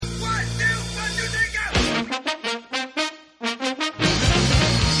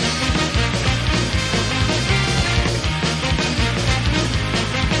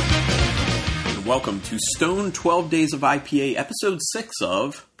welcome to Stone 12 Days of IPA, episode 6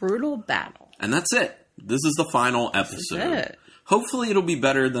 of Brutal Battle. And that's it. This is the final episode. This is it. Hopefully it'll be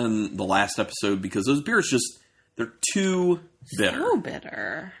better than the last episode because those beers just, they're too bitter. So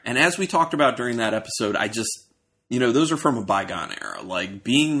bitter. And as we talked about during that episode, I just, those are from a bygone era. Like,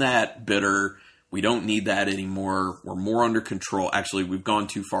 being that bitter, we don't need that anymore. We're more under control. Actually, we've gone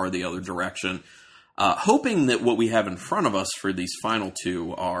too far the other direction. Hoping that what we have in front of us for these final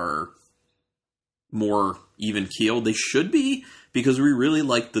two are more even keeled. They should be, because we really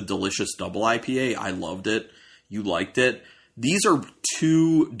liked the Delicious Double IPA. I loved it. You liked it. These are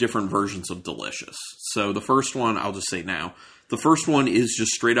two different versions of Delicious. So the first one, I'll just say now, the first one is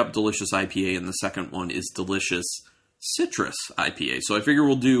just straight up Delicious IPA, and the second one is Delicious Citrus IPA. So I figure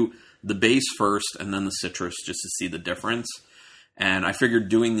we'll do the base first and then the citrus just to see the difference. And I figured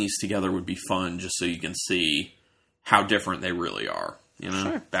doing these together would be fun just so you can see how different they really are,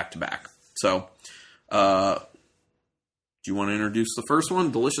 Sure. back to back. So, do you want to introduce the first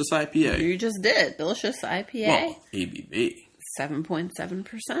one, Delicious IPA? You just did. Delicious IPA. Well, ABV.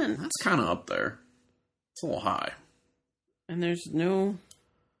 7.7%. That's kind of up there. It's a little high. And there's no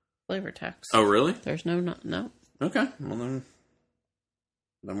flavor text. Oh, really? There's no. Okay. Well, then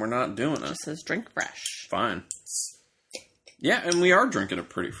we're not doing it. It just says drink fresh. Fine. Yeah, and we are drinking it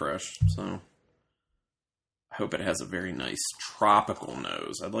pretty fresh, so I hope it has a very nice tropical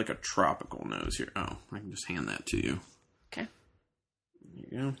nose. I'd like a tropical nose here. Oh, I can just hand that to you. Okay. There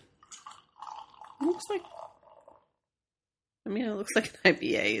you go. It looks like... it looks like an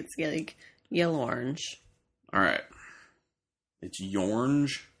IPA. It's like yellow-orange. All right. It's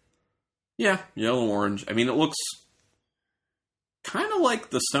orange. Yeah, yellow-orange. It looks kind of like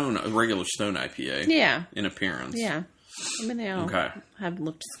the regular Stone IPA. Yeah. In appearance. Yeah. They all have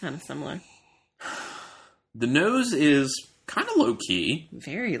looked kind of similar. The nose is kind of low-key.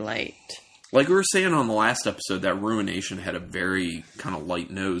 Very light. Like we were saying on the last episode, that Ruination had a very kind of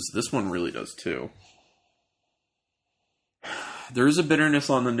light nose. This one really does too. There is a bitterness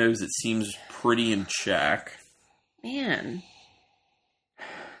on the nose that seems pretty in check. Man.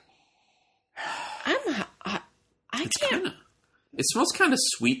 I can't... It smells kind of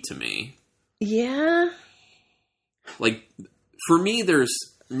sweet to me. Yeah. Like, for me, there's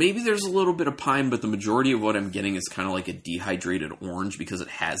a little bit of pine, but the majority of what I'm getting is kind of like a dehydrated orange because it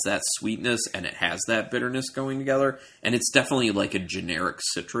has that sweetness and it has that bitterness going together. And it's definitely like a generic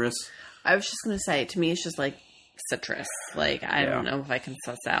citrus. I was just going to say, to me, it's just like citrus. Like, I don't know if I can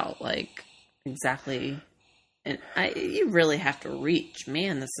suss out, like, exactly. And you really have to reach.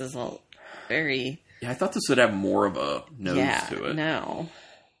 Man, this is a very... Yeah, I thought this would have more of a nose to it. No.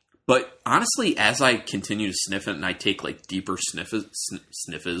 But honestly, as I continue to sniff it and I take like deeper sniffers?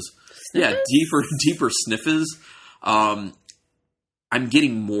 Yeah, deeper sniffers, I'm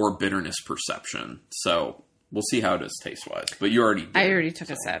getting more bitterness perception. So we'll see how it is taste-wise. But you already did. I already took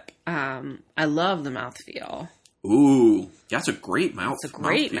a sip. I love the mouthfeel. Ooh, that's a great mouthfeel. It's a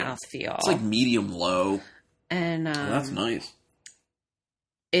great mouthfeel. It's like medium-low. And that's nice.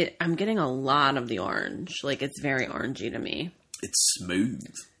 I'm getting a lot of the orange. Like, it's very orangey to me. It's smooth.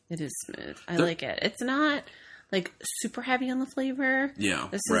 It is smooth. I like it. It's not, like, super heavy on the flavor. Yeah,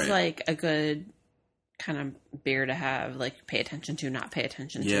 This is, like, a good kind of beer to have, like, pay attention to, not pay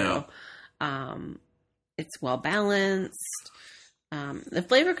attention to. It's well-balanced. The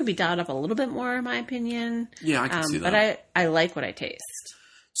flavor could be dialed up a little bit more, in my opinion. Yeah, I can see that. But I like what I taste.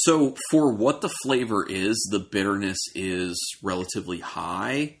 So, for what the flavor is, the bitterness is relatively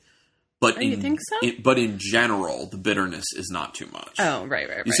high. But you think so? But in general, the bitterness is not too much. Oh, right.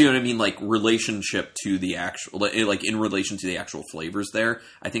 You see what I mean? Like, relationship to the actual... Like, in relation to the actual flavors there,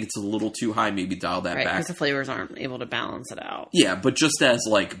 I think it's a little too high. Maybe dial that back. Because the flavors aren't able to balance it out. Yeah, but just as,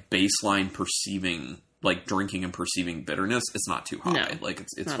 like, baseline perceiving... Like, drinking and perceiving bitterness, it's not too high. No, like,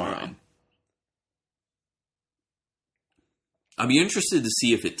 it's fine. fine. I'll be interested to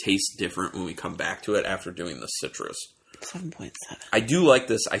see if it tastes different when we come back to it after doing the citrus. 7.7. I do like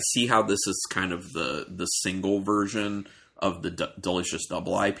this. I see how this is kind of the single version of the Delicious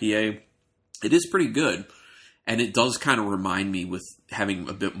Double IPA. It is pretty good. And it does kind of remind me, with having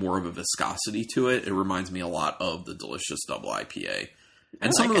a bit more of a viscosity to it, it reminds me a lot of the Delicious Double IPA.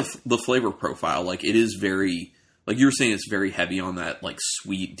 And some of the flavor profile, like, it is very... Like you were saying, it's very heavy on that, like,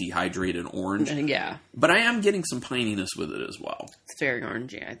 sweet, dehydrated orange. Yeah. But I am getting some pininess with it as well. It's very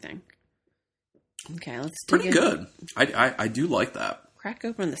orangey, I think. Okay, let's do Pretty good. I do like that. Crack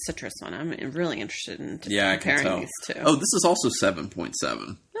open the citrus one. I'm really interested in comparing these two. Oh, this is also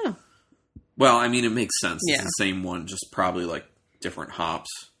 7.7. Oh. Well, I mean, it makes sense. Yeah. It's the same one, just probably, like, different hops.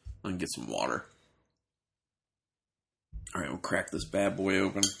 I can get some water. All right, we'll crack this bad boy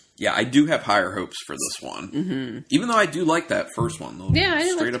open. Yeah, I do have higher hopes for this one. Mm-hmm. Even though I do like that first one. The yeah, I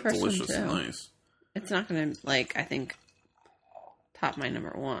straight like the up first delicious one too. and nice. It's not going to, like, I think, top my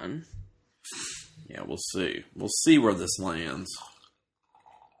number one. Yeah, we'll see. We'll see where this lands.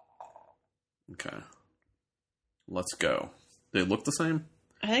 Okay. Let's go. They look the same?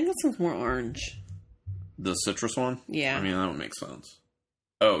 I think this one's more orange. The citrus one? Yeah. I mean, that would make sense.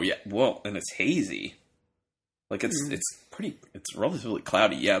 Oh, yeah. Well, and it's hazy. Like, it's relatively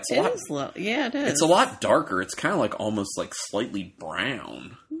cloudy. Yeah, it's a lot. Yeah, it is. It's a lot darker. It's kind of like almost like slightly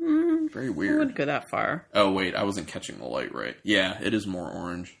brown. Very weird. I wouldn't go that far. Oh, wait. I wasn't catching the light right. Yeah, it is more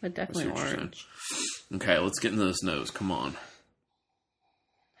orange. But definitely orange. Okay, let's get into this nose. Come on.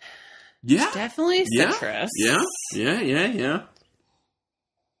 Yeah. Definitely citrus. Yeah.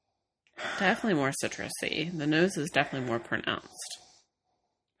 Definitely more citrusy. The nose is definitely more pronounced.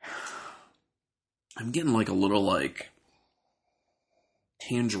 I'm getting like a little like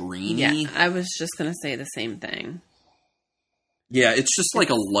tangerine-y. Yeah, I was just going to say the same thing. Yeah, it's just like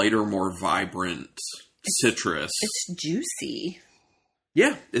a lighter, more vibrant citrus. It's juicy.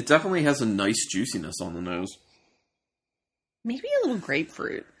 Yeah, it definitely has a nice juiciness on the nose. Maybe a little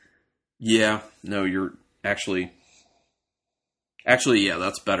grapefruit. Yeah, no, you're actually, yeah,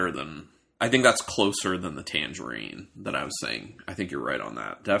 that's better than, I think that's closer than the tangerine that I was saying. I think you're right on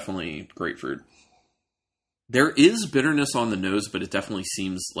that. Definitely grapefruit. There is bitterness on the nose, but it definitely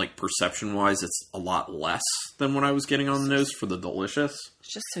seems like perception-wise, it's a lot less than what I was getting on the nose for the delicious.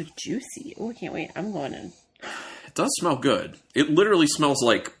 It's just so juicy. Oh, I can't wait. I'm going in. It does smell good. It literally smells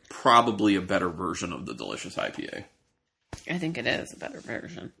like probably a better version of the delicious IPA. I think it is a better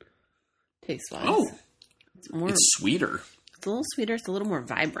version. Taste-wise. Oh, it's sweeter. It's a little sweeter. It's a little more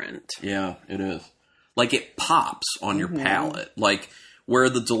vibrant. Yeah, it is. Like it pops on your palate. Like where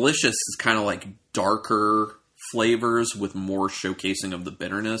the delicious is kind of like darker flavors with more showcasing of the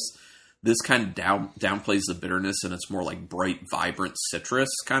bitterness. This kind of downplays the bitterness and it's more like bright, vibrant citrus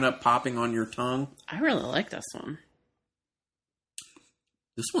kind of popping on your tongue. I really like this one.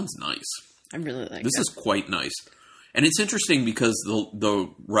 This one's nice. I really like this. This is quite nice. And it's interesting because the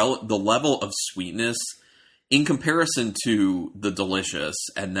level of sweetness in comparison to the delicious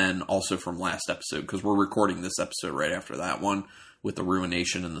and then also from last episode, because we're recording this episode right after that one with the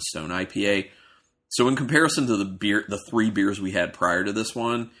Ruination and the Stone IPA. So in comparison to the three beers we had prior to this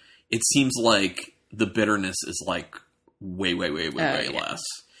one, it seems like the bitterness is like way less.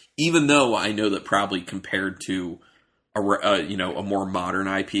 Even though I know that probably compared to a more modern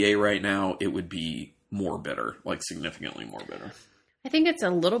IPA right now, it would be more bitter, like significantly more bitter. I think it's a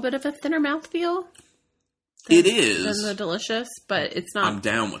little bit of a thinner mouthfeel. It is. Than the delicious, but it's not. I'm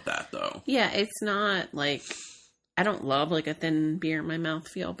down with that though. Yeah, it's not like, I don't love like a thin beer in my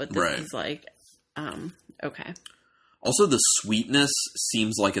mouthfeel, but this is like, okay. Also, the sweetness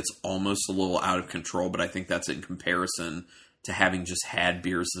seems like it's almost a little out of control, but I think that's in comparison to having just had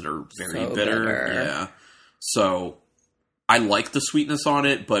beers that are very bitter. Yeah. So I like the sweetness on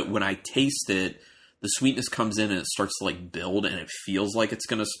it, but when I taste it, the sweetness comes in and it starts to like build and it feels like it's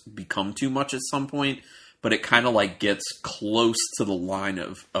going to become too much at some point, but it kind of like gets close to the line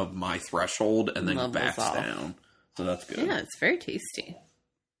of my threshold and then backs down. So that's good. Yeah, it's very tasty.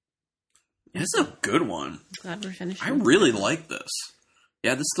 It's a good one. Glad we're finishing. I really like this.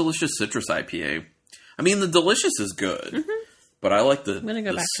 Yeah, this delicious citrus IPA. I mean, the delicious is good, but I like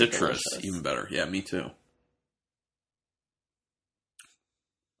the citrus even better. Yeah, me too.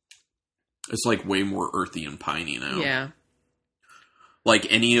 It's like way more earthy and piney now. Yeah. Like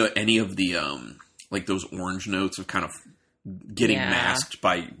any of the like those orange notes are kind of getting masked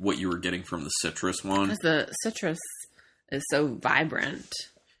by what you were getting from the citrus one. Because the citrus is so vibrant.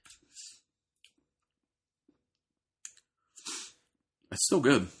 It's still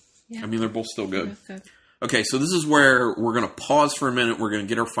good. Yeah. I mean, they're both still good. Good. Okay, so this is where we're going to pause for a minute. We're going to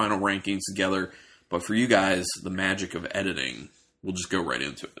get our final rankings together. But for you guys, the magic of editing, we'll just go right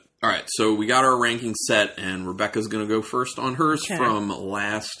into it. All right, so we got our rankings set, and Rebecca's going to go first on hers from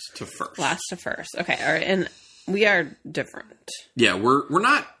last to first. Last to first. Okay, all right, and we are different. Yeah, we're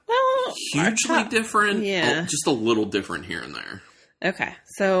not hugely different. Yeah. Just a little different here and there. Okay,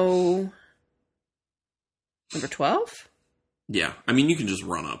 so number 12? Yeah, I mean, you can just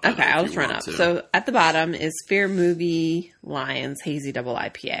run up. Okay, I'll just run up. So at the bottom is Fear Movie Lions Hazy Double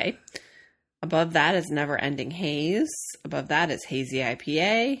IPA. Above that is Never Ending Haze. Above that is Hazy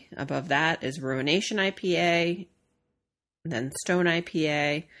IPA. Above that is Ruination IPA. Then Stone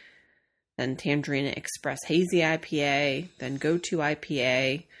IPA. Then Tangerine Express Hazy IPA. Then Go-To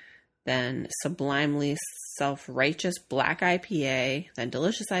IPA. Then Sublimely Self-Righteous Black IPA. Then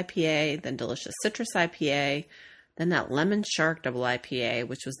Delicious IPA. Then Delicious Citrus IPA. then that Lemon Shark double IPA,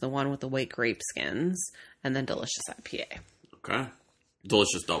 which was the one with the white grape skins, and then Delicious IPA. Okay.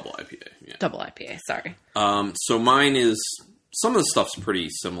 Delicious double IPA. Yeah. Double IPA, sorry. So mine is, some of the stuff's pretty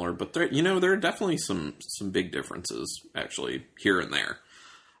similar, but there are definitely some big differences, actually, here and there.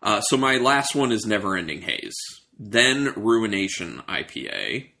 So my last one is Never Ending Haze. Then Ruination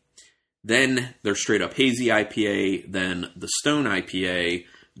IPA. Then their straight up Hazy IPA. Then the Stone IPA.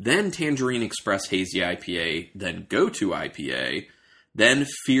 Then Tangerine Express Hazy IPA. Then Go-To IPA. Then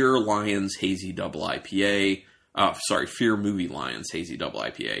Fear Lions Hazy Double IPA. Fear Movie Lions Hazy Double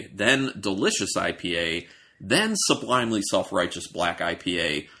IPA. Then Delicious IPA. Then Sublimely Self-Righteous Black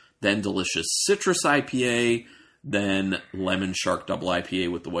IPA. Then Delicious Citrus IPA. Then Lemon Shark Double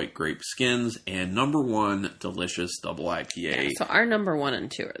IPA with the white grape skins. And number 1, Delicious Double IPA. Yeah, so our number 1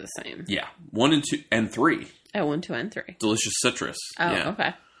 and 2 are the same. Yeah. 1 and 2 and 3. Oh, 1, 2, and 3. Delicious Citrus. Oh, yeah.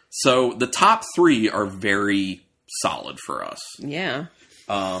 Okay. So the top 3 are very solid for us. Yeah.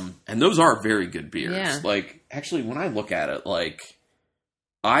 And those are very good beers. Yeah. Like, actually, when I look at it, like,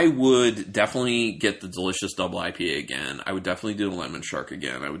 I would definitely get the Delicious Double IPA again. I would definitely do the Lemon Shark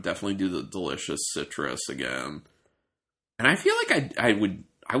again. I would definitely do the Delicious Citrus again. And I feel like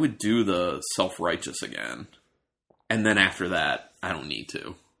I would do the Self-Righteous again. And then after that, I don't need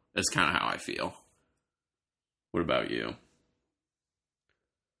to. That's kind of how I feel. What about you?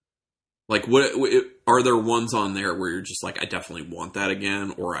 Like, what are there ones on there where you're just like, I definitely want that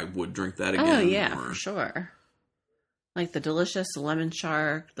again, or I would drink that again? Oh, yeah, or... for sure. Like the Delicious Lemon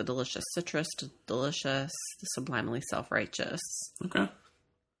Shark, the Delicious Citrus, the Delicious, the Sublimely Self-Righteous. Okay.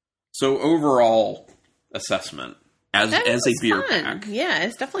 So overall assessment as a beer fun. pack. Yeah,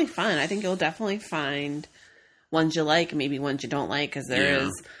 it's definitely fun. I think you'll definitely find ones you like, maybe ones you don't like, because there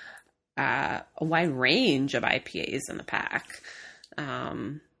is a wide range of IPAs in the pack.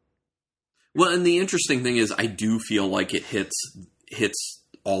 Well, and the interesting thing is I do feel like it hits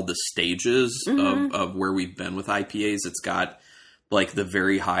all the stages of where we've been with IPAs. It's got like the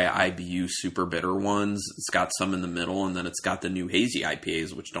very high IBU super bitter ones. It's got some in the middle, and then it's got the new hazy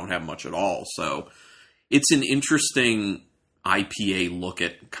IPAs, which don't have much at all. So it's an interesting IPA look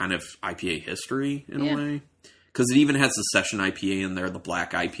at kind of IPA history in a way. Because it even has the session IPA in there, the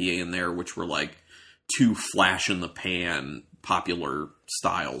black IPA in there, which were like 2 flash in the pan popular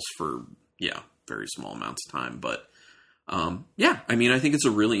styles for, very small amounts of time. But I mean, I think it's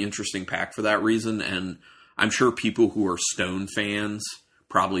a really interesting pack for that reason. And I'm sure people who are Stone fans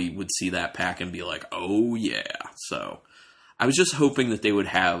probably would see that pack and be like, oh yeah. So I was just hoping that they would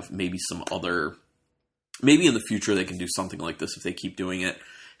have maybe some other, maybe in the future they can do something like this if they keep doing it.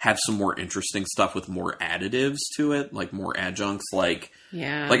 Have some more interesting stuff with more additives to it, like more adjuncts. Like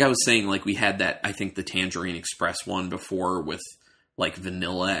I was saying, like we had that, I think the Tangerine Express one before with like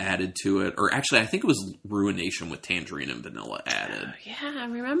vanilla added to it. Or actually, I think it was Ruination with tangerine and vanilla added. Oh, yeah, I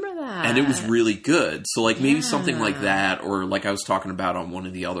remember that. And it was really good. So like maybe something like that, or like I was talking about on one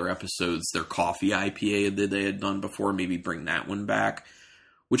of the other episodes, their coffee IPA that they had done before, maybe bring that one back.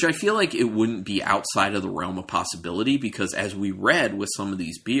 Which I feel like it wouldn't be outside of the realm of possibility, because as we read with some of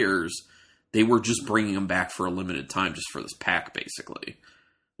these beers, they were just bringing them back for a limited time just for this pack, basically.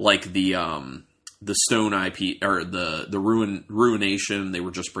 Like the Stone IP, or the Ruination, they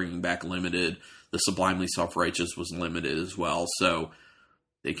were just bringing back limited. The Sublimely Self-Righteous was limited as well. So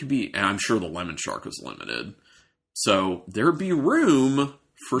they could be, and I'm sure the Lemon Shark was limited. So there'd be room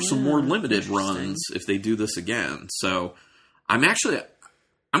for some more limited runs if they do this again. So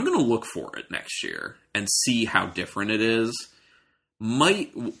I'm going to look for it next year and see how different it is.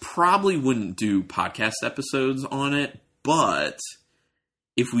 Probably wouldn't do podcast episodes on it, but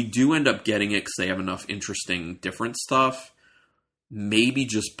if we do end up getting it because they have enough interesting, different stuff, maybe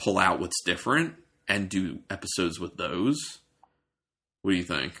just pull out what's different and do episodes with those. What do you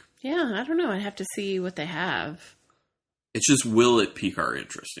think? Yeah, I don't know. I'd have to see what they have. It's just, will it pique our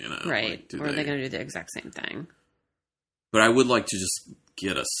interest, Right. Like, or are they going to do the exact same thing? But I would like to just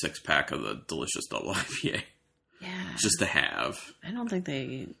get a 6-pack of the Delicious Double IPA. Yeah. Just to have. I don't think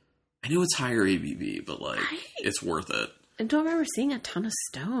they... I know it's higher ABV, but it's worth it. I don't remember seeing a ton of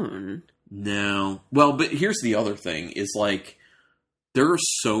Stone. No. Well, but here's the other thing, is like, there are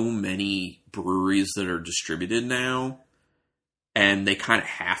so many breweries that are distributed now, and they kind of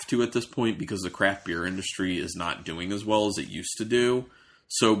have to at this point because the craft beer industry is not doing as well as it used to do.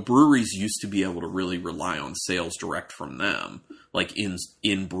 So breweries used to be able to really rely on sales direct from them, like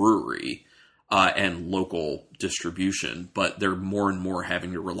in brewery and local distribution. But they're more and more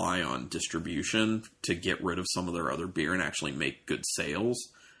having to rely on distribution to get rid of some of their other beer and actually make good sales.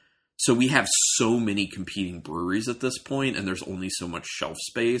 So we have so many competing breweries at this point, and there's only so much shelf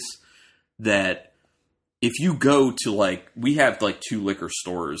space that if you go to, like, we have, like, 2 liquor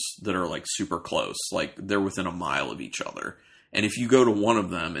stores that are, like, super close. Like, they're within a mile of each other. And if you go to one of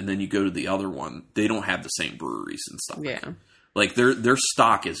them and then you go to the other one, they don't have the same breweries and stuff. Yeah. Like, their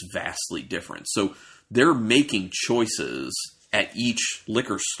stock is vastly different. So they're making choices at each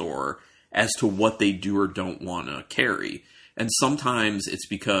liquor store as to what they do or don't want to carry. And sometimes it's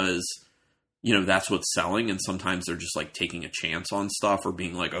because, you know, that's what's selling. And sometimes they're just, like, taking a chance on stuff or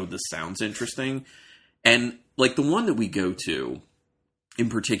being like, oh, this sounds interesting. And, like, the one that we go to in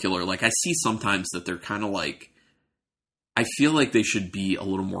particular, like, I see sometimes that they're kind of like, I feel like they should be a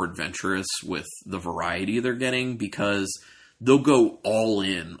little more adventurous with the variety they're getting, because they'll go all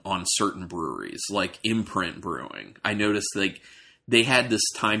in on certain breweries, like Imprint Brewing. I noticed, like, they had this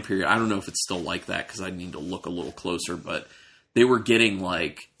time period. I don't know if it's still like that because I need to look a little closer, but they were getting,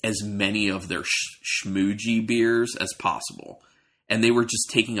 like, as many of their schmoojie beers as possible. And they were just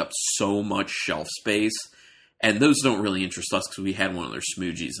taking up so much shelf space. And those don't really interest us because we had one of their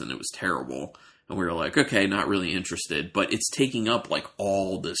smoogies and it was terrible. And we were like, okay, not really interested. But it's taking up, like,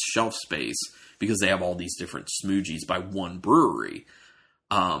 all this shelf space because they have all these different smoogies by one brewery.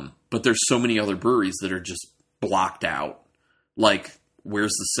 But there's so many other breweries that are just blocked out. Like,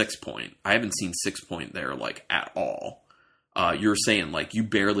 where's the 6 Point? I haven't seen 6 Point there, like, at all. You're saying, like, you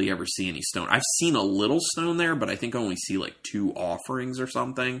barely ever see any Stone. I've seen a little Stone there, but I think I only see, like, 2 offerings or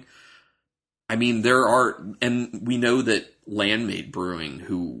something. I mean, there are, and we know that Landmade Brewing,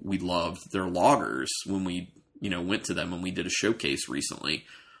 who we loved, their lagers, when we, you know, went to them and we did a showcase recently,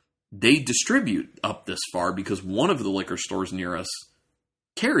 they distribute up this far because one of the liquor stores near us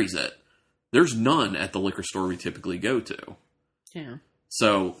carries it. There's none at the liquor store we typically go to. Yeah.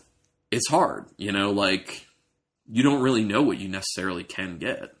 So it's hard, you know, like, you don't really know what you necessarily can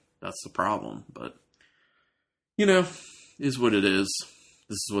get. That's the problem. But, you know, is what it is.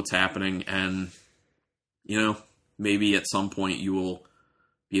 This is what's happening. And, you know, maybe at some point you will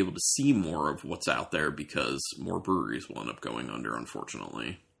be able to see more of what's out there because more breweries will end up going under,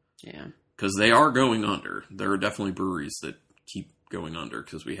 unfortunately. Yeah. Because they are going under. There are definitely breweries that keep going under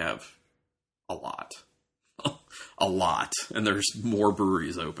because we have a lot. A lot. And there's more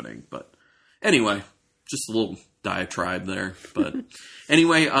breweries opening. But anyway, just a little diatribe there. But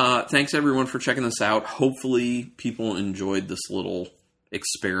anyway, thanks everyone for checking this out. Hopefully people enjoyed this little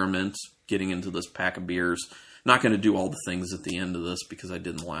experiment getting into this pack of beers. Not going to do all the things at the end of this because I did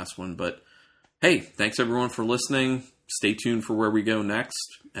in the last one. But hey, thanks everyone for listening. Stay tuned for where we go next.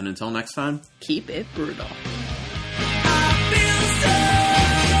 And until next time, keep it brutal.